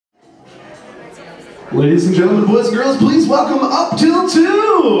Ladies and gentlemen, boys and girls, please welcome Up Till 2!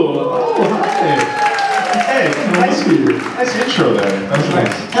 Oh, hi! Hey, nice intro there. That was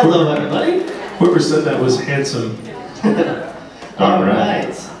nice. Hello, everybody. Whoever said that was handsome. All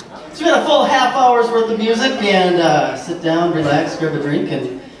right. So we got a full half hour's worth of music, and sit down, relax, grab a drink,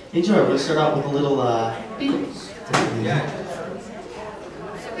 and enjoy. We're going to start out with a little Beatles.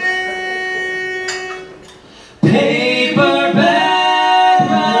 Paperback.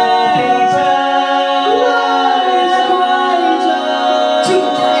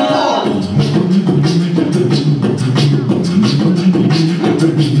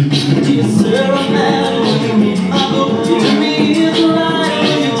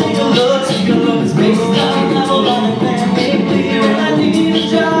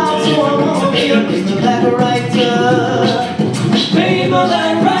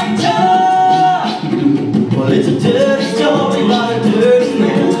 It's a dirty story about a dirty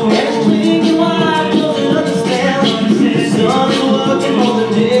man. Everything you want, doesn't understand. The son is working for the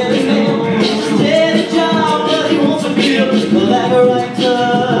dirty man. Steady job, but he wants to be like a writer.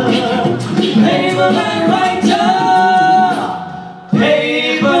 Paperback writer.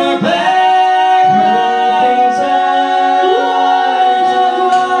 Paperback writer.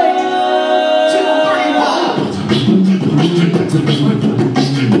 2, 3, 1.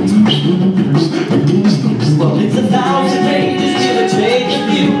 Well, it's 1,000 pages, give or take a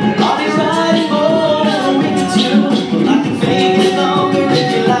few. I'll be writing more than a week or two. Well, I can make it longer if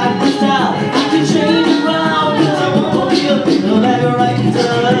you like the style. I can change it round, cause I won't be a paperback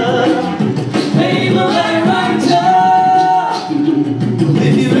writer. Paperback writer.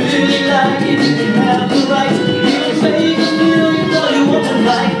 If you really like it, you have the right. You can make a million, all you want to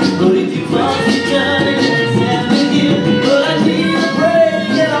like. But if you want to turn it, it's sad with you. But I need a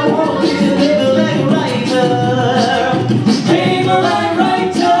break, and I won't be a paperback writer. Paperback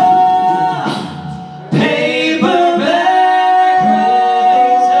writer. Paperback writer.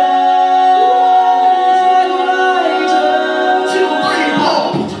 2, 3,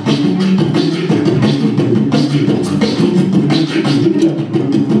 4.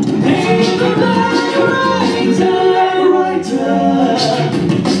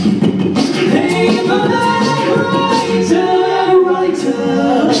 Paperback writer.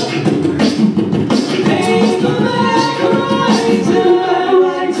 Paperback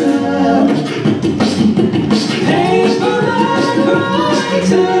writer.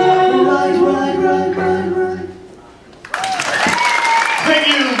 Thank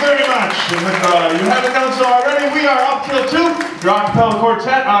you very much. And if you haven't done so already, we are Up Till 2, your cappella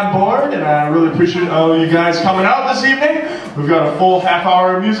quartet on board, and I really appreciate all you guys coming out this evening. We've got a full half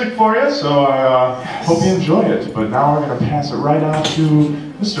hour of music for you, so I hope you enjoy it. But now we're going to pass it right on to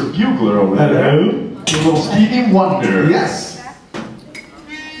Mr. Bugler over there. Hello. A little Stevie Wonder. Yes.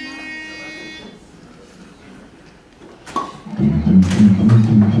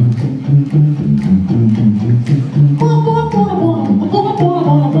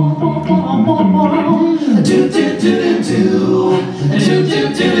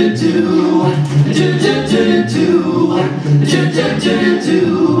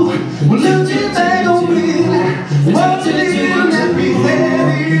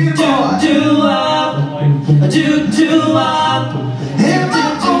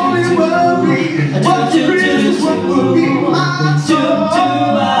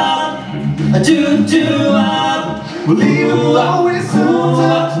 Well, even though it's so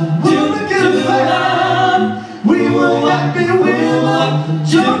tough, we'll make it fine. We will not be willing,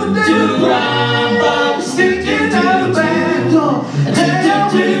 jump the ground, by sticking out the band door. And tell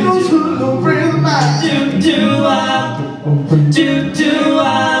me those who don't bring the mind.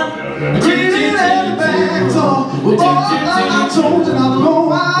 Breathing at the back door. Well, boy, like I told you, I'll go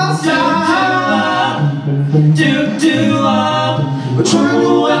outside. We're trying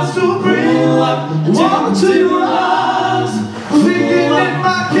to ask to bring water to your eyes. Thinking it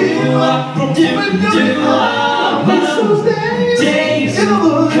might keep up from giving you the life. Those days in the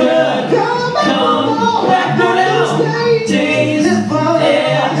hood, come back on those days. If I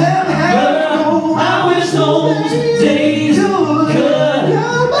ever had no, I wish those days could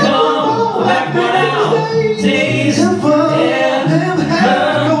come back on those days. If I ever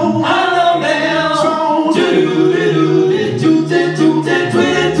had no, I love them.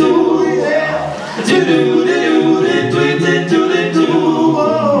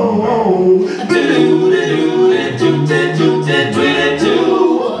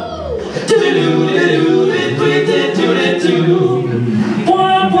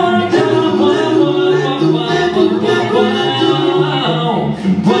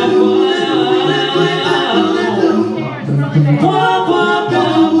 Wah, wah,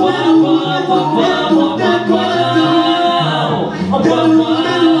 wah, wah, wah, wah, wah.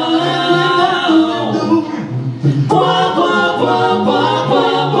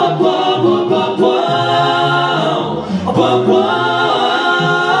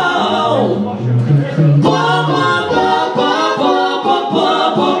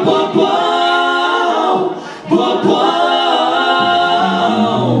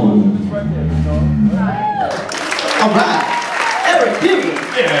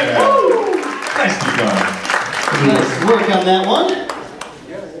 Yeah. Nicely done. Nice work on that one.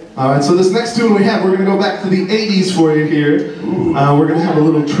 Alright, so this next tune we have, we're going to go back to the 80s for you here. We're going to have a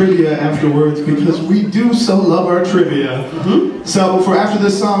little trivia afterwards because we do so love our trivia. So for after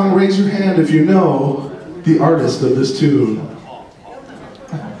this song, raise your hand if you know the artist of this tune.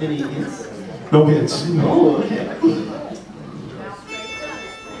 Any hints? No hints. Oh, okay.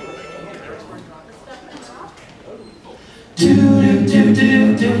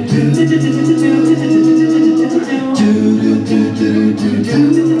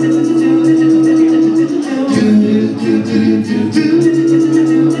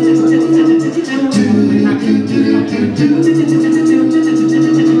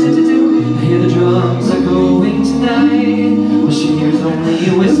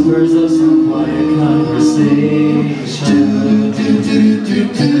 Whispers of some quiet conversation.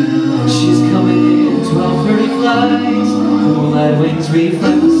 She's coming in 12:30 flight. Moonlight wings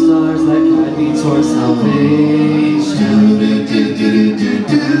reflect the stars that guide me towards salvation.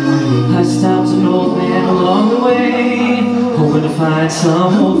 I stopped an old man along the way, hoping to find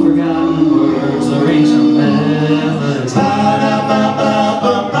some old forgotten words or ancient melodies.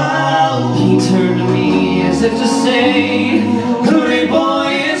 He turned to me as if to say, "Hurry, boy,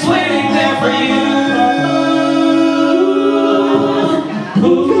 it's waiting there for you."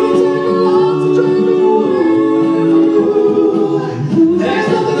 There's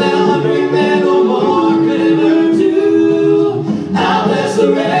nothing that a hungry man or more could ever do. I'll bless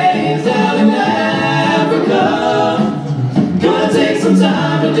the rains down in Africa. Gonna take some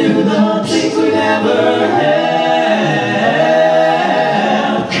time to do the things we never had.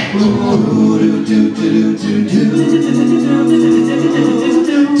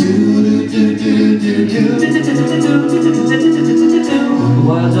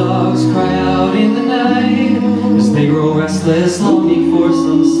 Wild dogs cry out in the night as they grow restless, longing for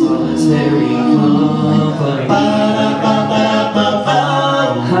some solitary company.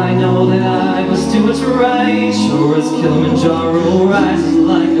 I know that I must do what's right, sure as Kilimanjaro rises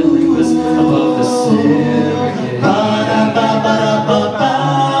like Olympus above the Serengeti.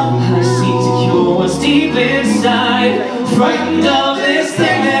 I seek to cure what's deep inside, frightened of this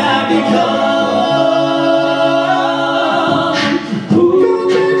thing that I've become.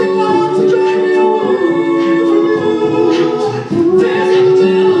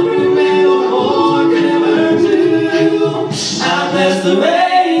 The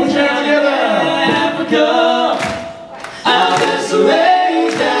rains down in Africa. I'll bless the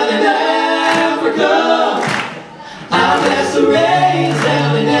rains down in Africa. I'll bless the rains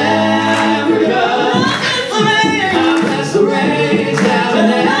down in Africa. I'll bless the rains down in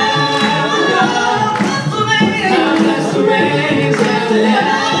Africa. I'll bless the rains down in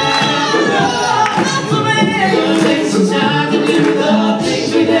Africa. Gonna take some time to do the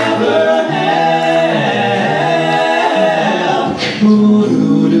things we never had.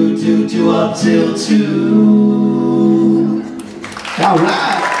 Up till 2. All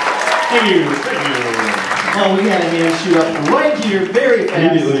right. Thank you. Oh, we had a hand shoot up right here very fast.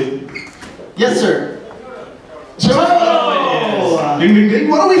 Immediately. Yes, sir. Oh! Ding, ding, ding.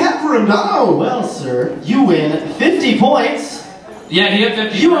 What do we have for him, Dono? Well, sir, you win 50 points. Yeah, he had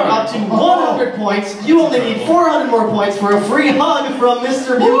 50. You are up to 100 points. You only need 400 more points for a free hug from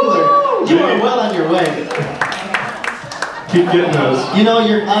Mr. Bugler. You are well on your way. Keep getting those. You know,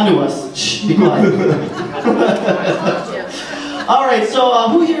 you're onto us. Shh, be quiet. All right, so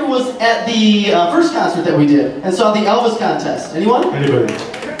who here was at the first concert that we did and saw the Elvis contest? Anyone? Anybody? A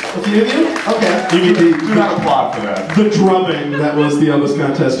few of you? Okay. You get Do not applaud for that. the drumming that was the Elvis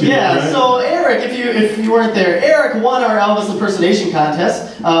contest. Yeah, right? so Eric, if you weren't there, Eric won our Elvis impersonation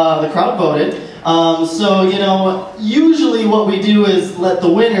contest. The crowd voted. So, you know, usually what we do is let the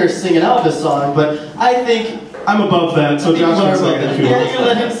winner sing an Elvis song, but I think I'm above that, so Josh can sing it if you Yeah, want. you're gonna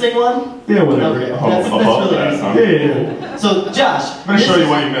let him sing one? Yeah, whatever. Okay, Oh, that's above really that, easy. huh? Yeah. So, Josh, I'm going to show you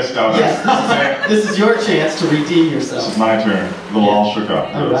what you missed out on. yes, this is your chance to redeem This yourself. is my turn. A little all shook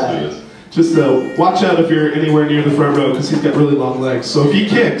up. All Let's right. do this. Just watch out if you're anywhere near the front row, because he's got really long legs. So if he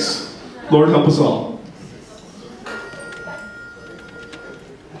kicks, Lord help us all.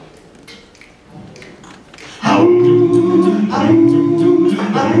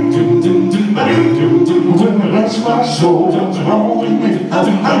 That's my soul.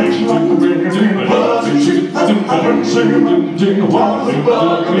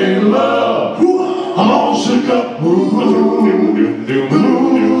 I'm all shook up. Yeah.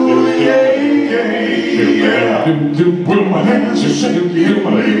 When my hands are shaking, my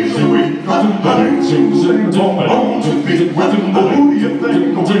legs are weak. I'm singing on my own 2 feet. Who do you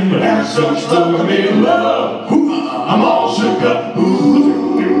think will bring me as such love me love? I'm all shook up.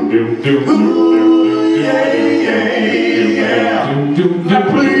 Now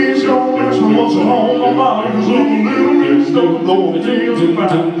please don't ask me what's on my mind, 'cause I'm a little bit stuck on the things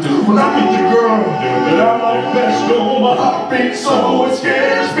about. When I meet the girl that I love best, oh, my heart beats so it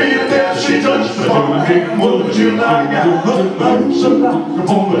scares me to death. She touched the bottom of my hand, would you like that? I'm so like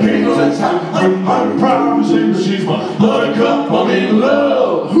upon the heel that's hot. I'm promising that she's my buttercup. I'm in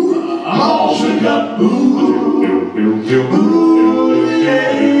love. I'm all shook up.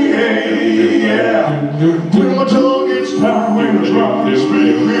 Yeah. When my tongue gets tired, when I try to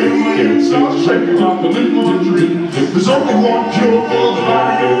speak, when it starts shaking like a little dream. There's only one cure for the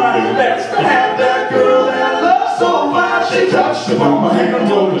mind, that's to have that girl that loves so fine. She touched upon my hand,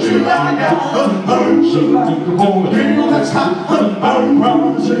 told she like that. I'm so like upon the heel that's hot. I'm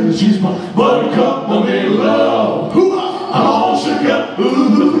promising that she's my buttercup. I'm in love. I'm all shook up.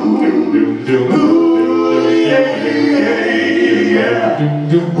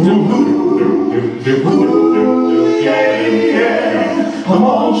 I'm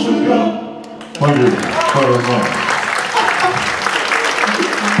all shook up. Thank you very much.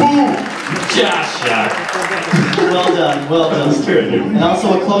 Boom! Josh. Well done, well done. That's good. And also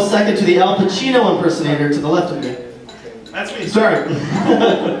a close second to the Al Pacino impersonator to the left of me. That's me. Sorry.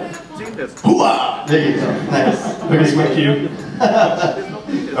 Hoo-ah! There you go. Nice. There's my cue.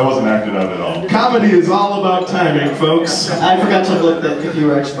 I wasn't acted out at all. Comedy is all about timing, folks. I forgot to look that if you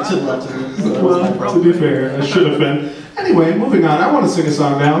were actually to the left of me. So that was my Well, to problem. be fair, I should have been. Anyway, moving on. I want to sing a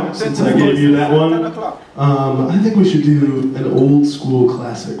song now, since I gave you that one. I think we should do an old school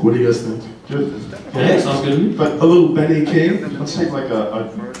classic. What do you guys think? Good. Yeah, sounds good. But A little Benny King? let's take like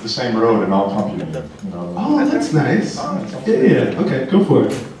the same road and I'll pump you. You know. Oh, that's nice. Yeah. Okay, go for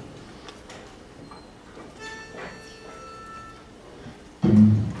it.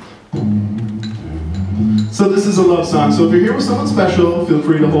 So this is a love song. So if you're here with someone special, feel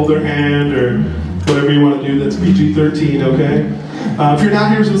free to hold their hand or whatever you want to do. That's PG-13, okay? If you're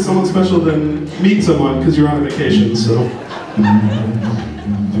not here with someone special, then meet someone because you're on a vacation. So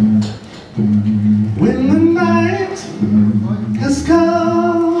when the night has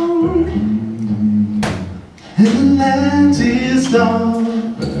come and the land is dark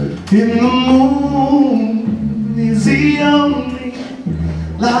and the moon is the only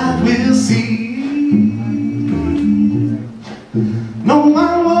light we'll see. No, I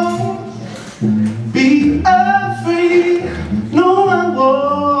won't be afraid. No, I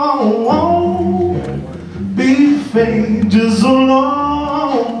won't be afraid. Just so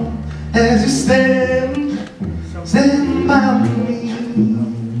long as you stand by me.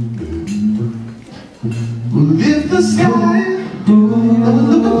 Well, if the sky that we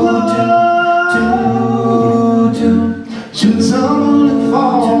look upon should tumble and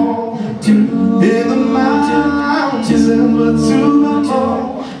fall in the mountains and but to the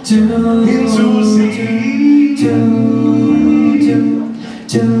fall into the sea,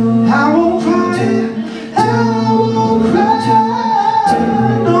 I won't cry, I won't cry.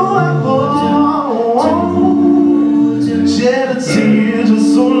 No, I won't shed a tear just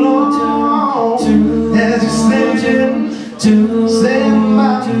so long as you stand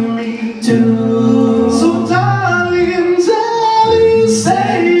by me. So darling,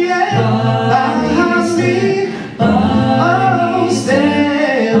 say yeah, I'll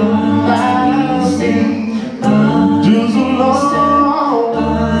stand by me. Just so long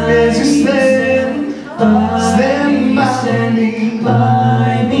as you stand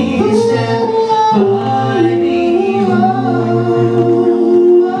by me.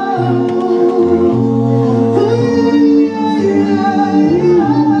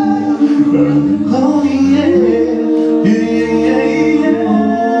 Oh yeah,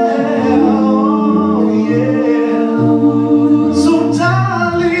 oh yeah. So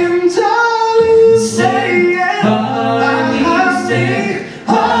darling, stay yeah. Stay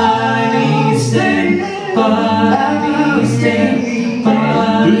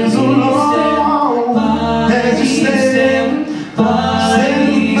so long as you stand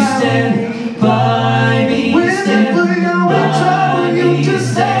by me. Whenever you're in trouble, you just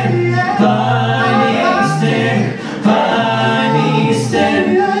stay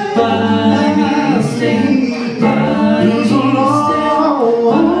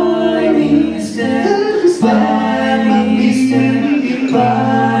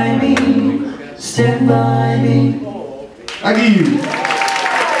Stand by me. I give you.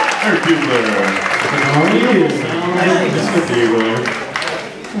 Very cute there. Oh yeah.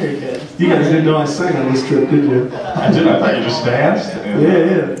 Very good. You guys didn't know I sang on this trip, did you? I did. I thought you just danced.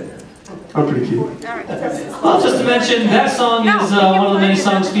 Yeah. I'm pretty cute. Well, just to mention, that song is one of the many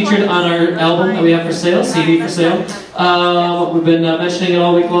songs featured on our album that we have for sale, CD for sale. We've been mentioning it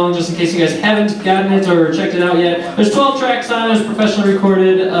all week long, just in case you guys haven't gotten it or checked it out yet. There's 12 tracks on it, it's professionally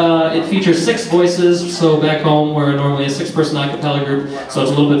recorded. It features 6 voices, so back home we're normally a 6-person a cappella group, so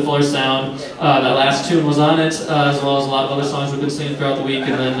it's a little bit fuller sound. That last tune was on it, as well as a lot of other songs we've been singing throughout the week,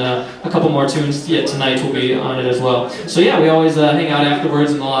 and then a couple more tunes yet tonight will be on it as well. So yeah, we always hang out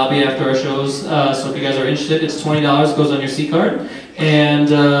afterwards in the lobby after our shows, so if you guys are interested, it's $20, goes on your C-card.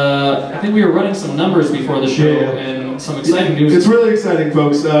 And I think we were running some numbers before the show, and some exciting news. It's really exciting,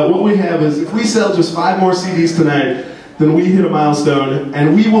 folks. What we have is, if we sell just 5 more CDs tonight, then we hit a milestone,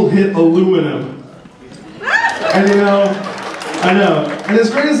 and we will hit aluminum. And you know, I know. And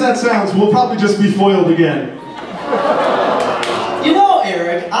as great as that sounds, we'll probably just be foiled again. You know,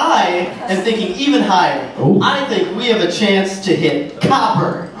 Eric, I am thinking even higher. Oh. I think we have a chance to hit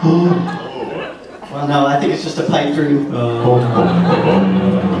copper. Well, no, I think it's just a pipe dream. But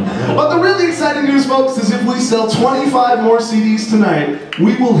the really exciting news, folks, is if we sell 25 more CDs tonight,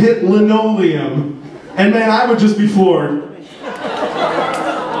 we will hit linoleum. And man, I would just be floored.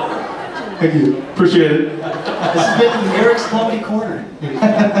 Thank you. Appreciate it. This has been Eric's Comedy Corner.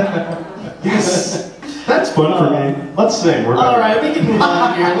 Yes. That's fun for me. Let's sing. Alright, we can move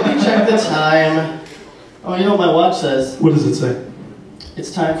on here. Let me check the time. Oh, you know what my watch says? What does it say?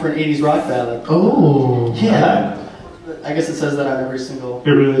 It's time for an 80s rock ballad. Oh. Yeah. I guess it says that on every single...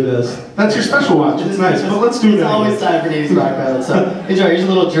 It really does. That's your special watch. It's nice, but let's do it. It's always time for an 80s rock ballad, so enjoy. Here's a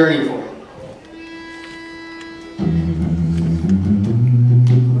little journey for you.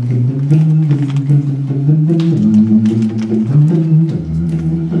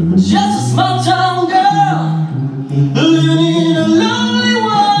 Just a small town girl living in a lonely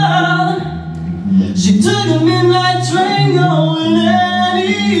world. She took a midnight train going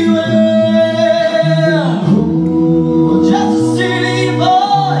anywhere. Just a city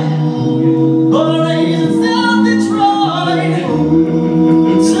boy, born and raised in South Detroit.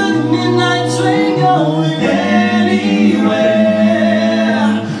 Took a midnight train going anywhere.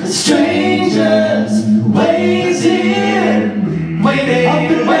 Strangers waiting, waiting. Up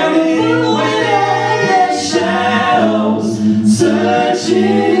and down the moonlit shadows,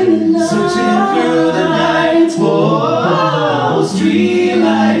 searching through the night. Whoa,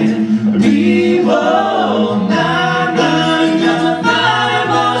 streetlight, people, not just a fine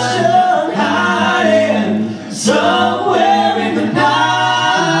emotion hiding somewhere in the night.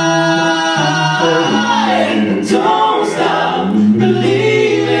 Don't stop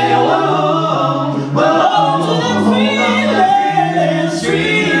believing. Whoa, whoa, to the feeling,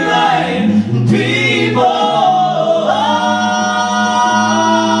 streetlight, people.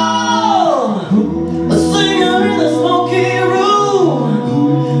 A singer in a smoky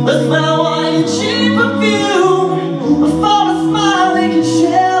room, a smell while you cheap perfume, a fall, a smile, they can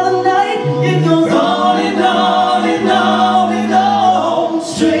share the night. It goes on and on and on and on.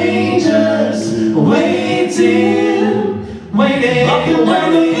 Strangers waiting, waiting, up and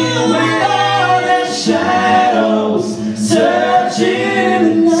down the moonlit shadows,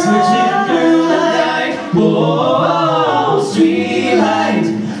 searching through the night. Whoa, streetlight,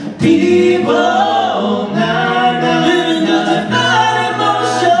 people.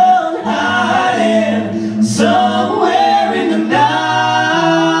 Somewhere in the night,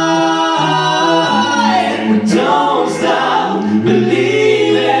 we don't stop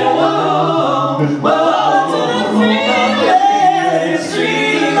believing. Whoa, whoa, to the feeling,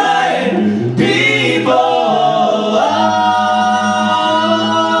 streetlight, people.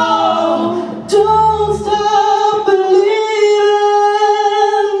 Don't stop believing.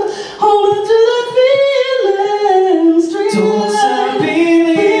 Hold on to the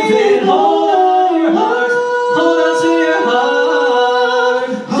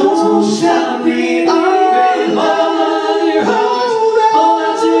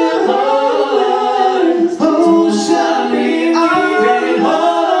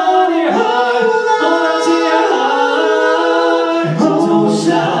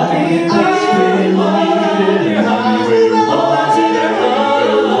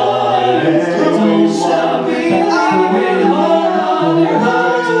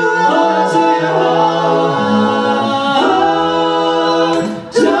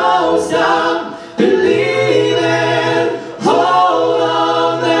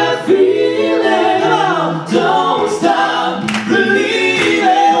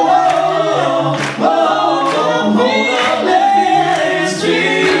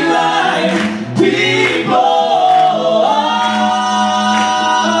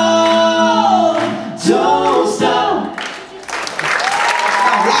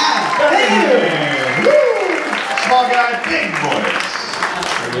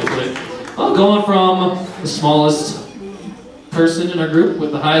going from the smallest person in our group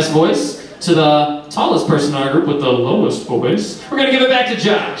with the highest voice to the tallest person in our group with the lowest voice. We're gonna give it back to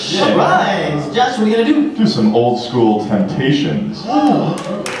Josh. All right, Josh, what are you gonna do? Do some old school Temptations. Oh.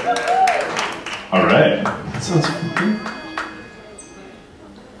 All right. That sounds fun.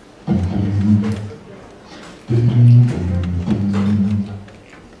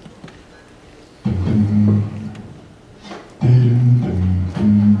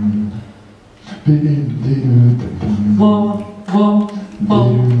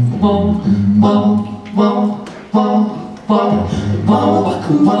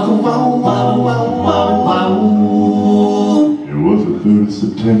 It was the 3rd of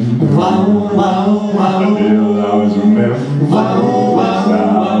September. I will always remember.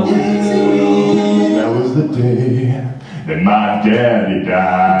 That was the day that my daddy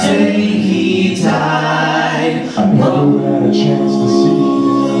died. He died. I never had a chance to see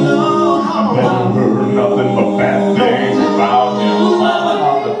him. I never heard nothing but bad things about him.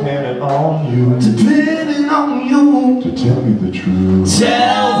 I'm depending on you. Depending on you. To tell me the truth.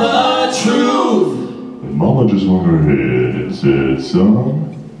 Tell the truth. And Mama just went ahead and said, son,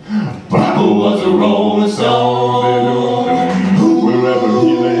 Papa was a rolling stone. Wherever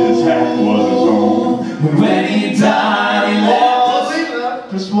he laid his hat was his home. When he died, he left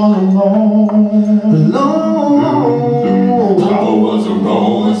us. This was alone. Papa was a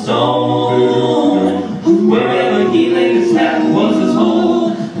rolling stone. Wherever he laid his hat was his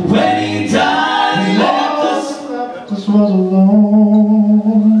home. When he died, he left us. This was alone.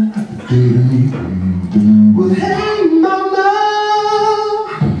 Well, hey, mama,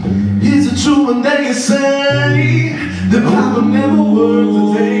 is it true when they say that Papa never worked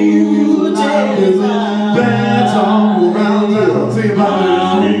a day in his life? Bad talk around town, say about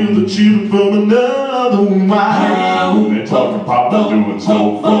the real the children from another wife. They talking Papa doing so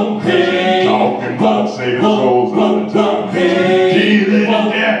funky, talking about saving souls all the time. Stealing in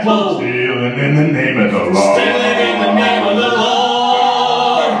debt, stealing in the name of the Lord. Stealing in the name of the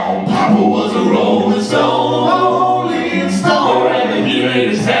Lord. Papa was a rolling stone. Rolling stone. Wherever he laid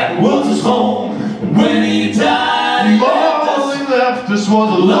his hat was his home. When he died, he left us. He left us was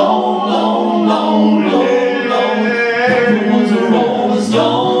a long, lonely day. Papa was a rolling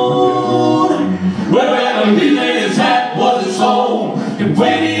stone. Wherever he laid his hat was his home. And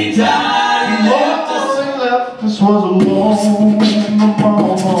when he died, he left us. This was alone.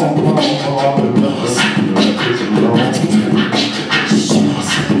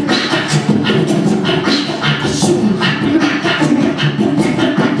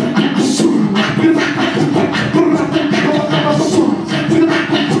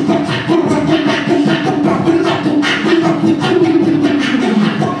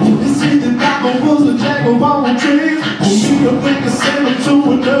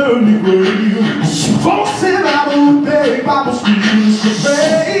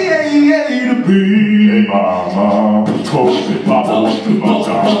 Hey mama, close it, Papa wants to fuck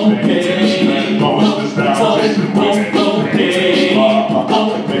our thing. Mama just down chasing women. Mama, I'm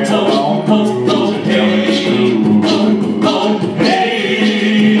depending on you to tell me the truth.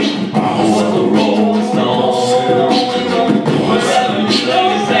 Hey, Papa was a rolling stone. Wherever he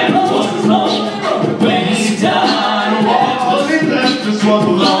laid his hat was his home. When he died, he left us. He left us was a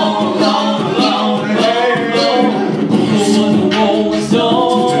long, long, long day. Papa was a rolling stone.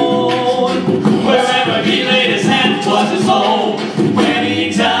 Wherever he laid his hat was his home. When he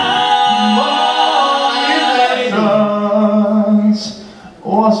died, He left us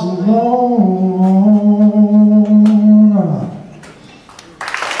was alone.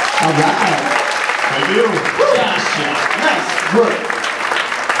 All right. Thank you. Nice work.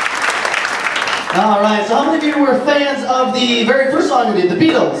 All right, so how many of you were fans of the very first song we did, the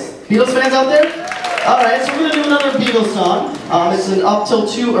Beatles? Beatles fans out there? All right, so we're going to do another Beatles song. It's an up till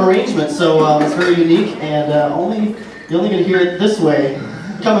 2 arrangement, so it's very unique, and you're only going to hear it this way,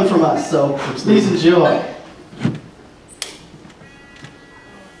 coming from us, so please enjoy.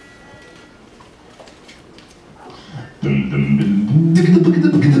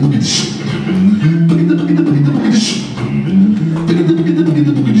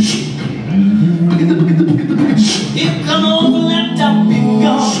 Here come on the laptop, he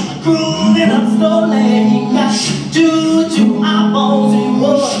gone cruising up slowly. He got two eyeballs, he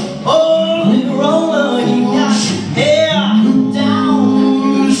was holy roller. He got hair down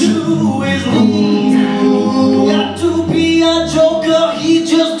to his knees. Got to be a joker, he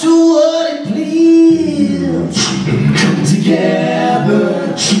just do what he please. Come together,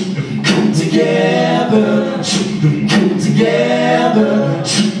 come together, come together,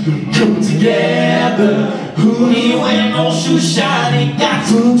 come together. Who he wear no shoe shine, he got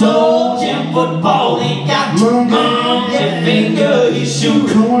some toe jam for to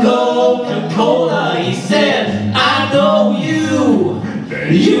Coca-Cola. He said, I know you,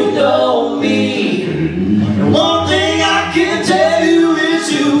 you know me. And one thing I can tell you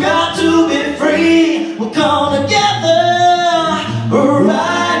is you got to be free. We'll come together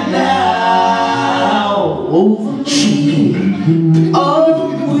right now. Over me.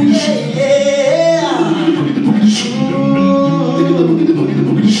 Oh yeah.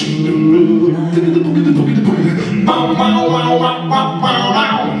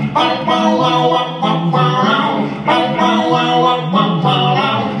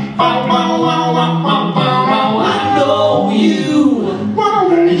 I know you,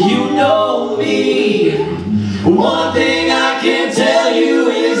 you know me. One thing I can tell you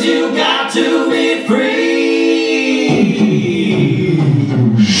is you got to be free.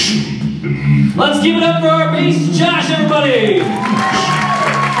 Let's give it up for our bass, Josh, everybody.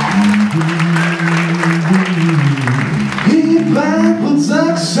 He black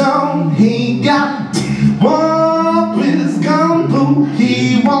production, he got one with his gumbo.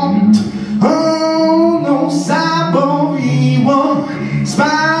 He want no cyborg, he want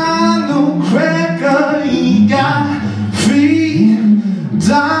spinal cracker. He got free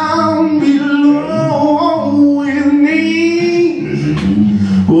down below his knees.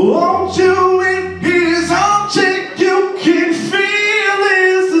 Won't you in his arm check? You can feel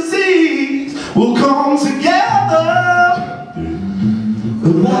his disease. We'll come together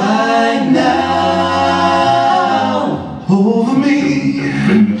right now over me.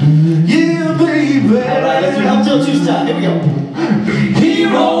 Yeah, baby. Alright, let's do up till 2 stop. Here we go. He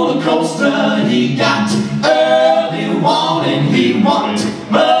roller coaster, he got early warning. He want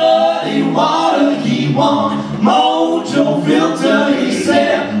muddy water, he want mojo filter. He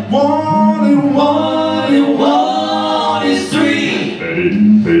said, 1 and 1 and 1 is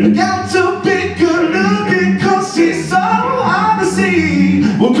 3. Got to be good looking, cause he's so hard to see.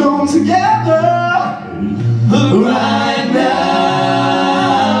 We'll come together Right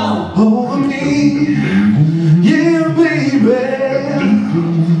now. over me. Yeah, baby.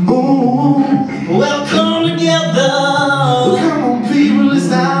 Ooh. We'll come together. Come on, people, it's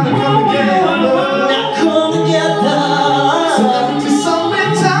time to come together. Now come together. So let me be so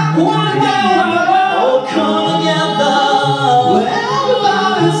in time to come together. Oh, come together. Well,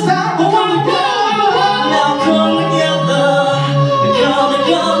 everybody, it's time to come together. Now come together.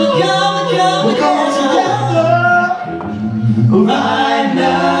 We'll come together Right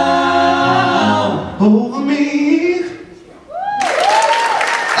now. over me.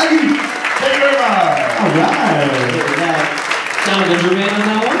 Thank you. Thank you very much. All right. Donovan Jermaine on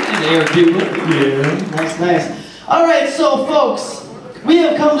that one, and Eric Dublin. Yeah. Nice, nice. Alright, so folks, we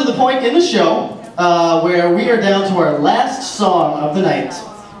have come to the point in the show where we are down to our last song of the night.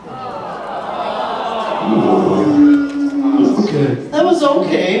 Okay. That was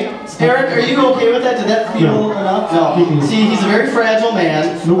okay. Eric, are you okay with that? Did that feel enough? No. See, he's a very fragile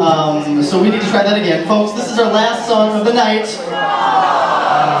man, so we need to try that again. Folks, this is our last song of the night.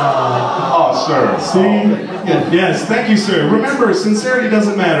 Oh, sir. See? Yes, thank you, sir. Remember, sincerity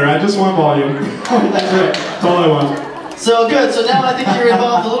doesn't matter. I just want volume. That's right. That's all I want. So good, so now I think you're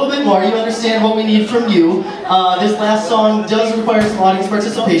involved a little bit more. You understand what we need from you. This last song does require some audience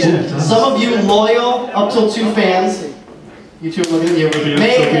participation. Some of you loyal up till 2 fans, you two are looking at you,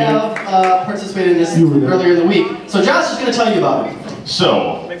 may have participated in this earlier in the week. So Josh is going to tell you about it.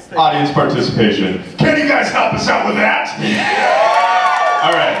 So, audience participation. Can you guys help us out with that?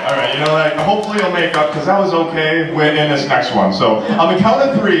 All right. You know, like, hopefully you'll make up, because that was okay in this next one. So, on the count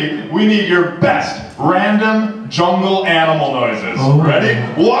of 3, we need your best random jungle animal noises. Ready?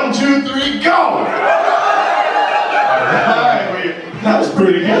 1, 2, 3, go! All right. That was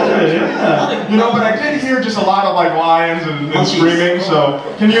pretty good. Yeah. You know, but I did hear just a lot of like lions and screaming. So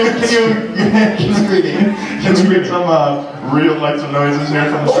can you get some real like some noises here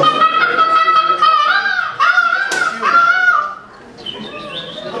from the street?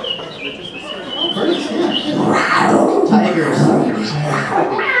 Tigers.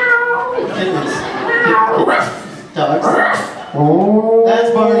 Kittens. Dogs. That's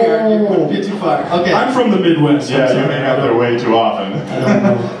barnyard. You're going a bit too far. Okay. I'm from the Midwest. Yeah, you may have there way too often.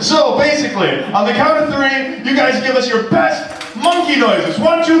 So basically, on the count of 3, you guys give us your best monkey noises.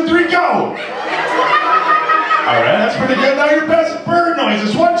 1, 2, 3, go! Alright, that's pretty good. Now your best bird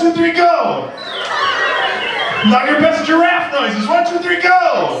noises. 1, 2, 3, go! Now your best giraffe noises. 1, 2, 3,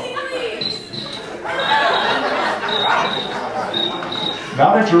 go!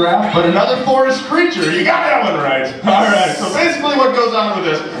 Not a giraffe, but another forest creature. You got that one right. Alright, so basically what goes on with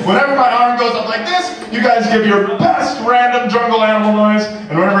this, whenever my arm goes up like this, you guys give your best random jungle animal noise,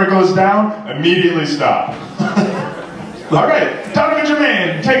 and whenever it goes down, immediately stop. Alright, Donovan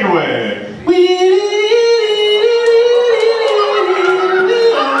take it away.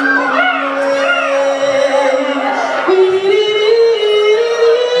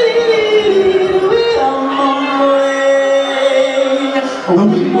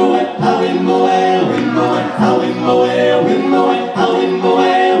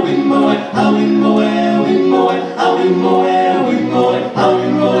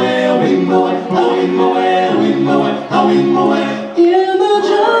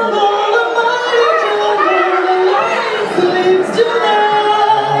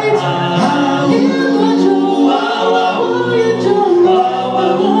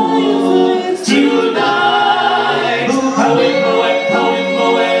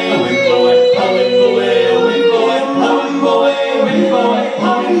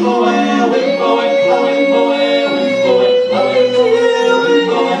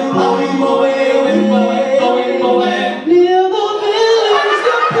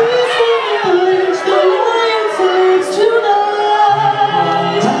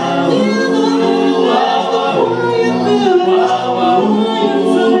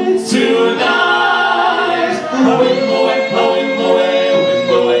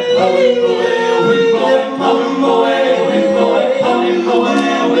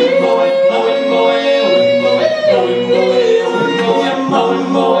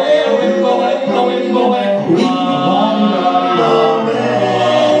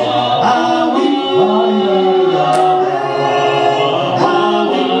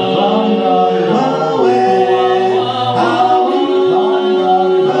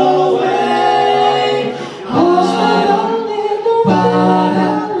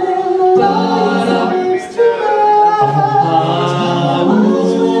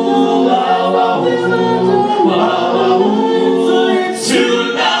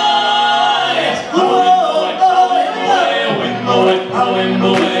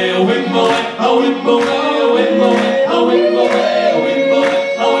 Wimbo,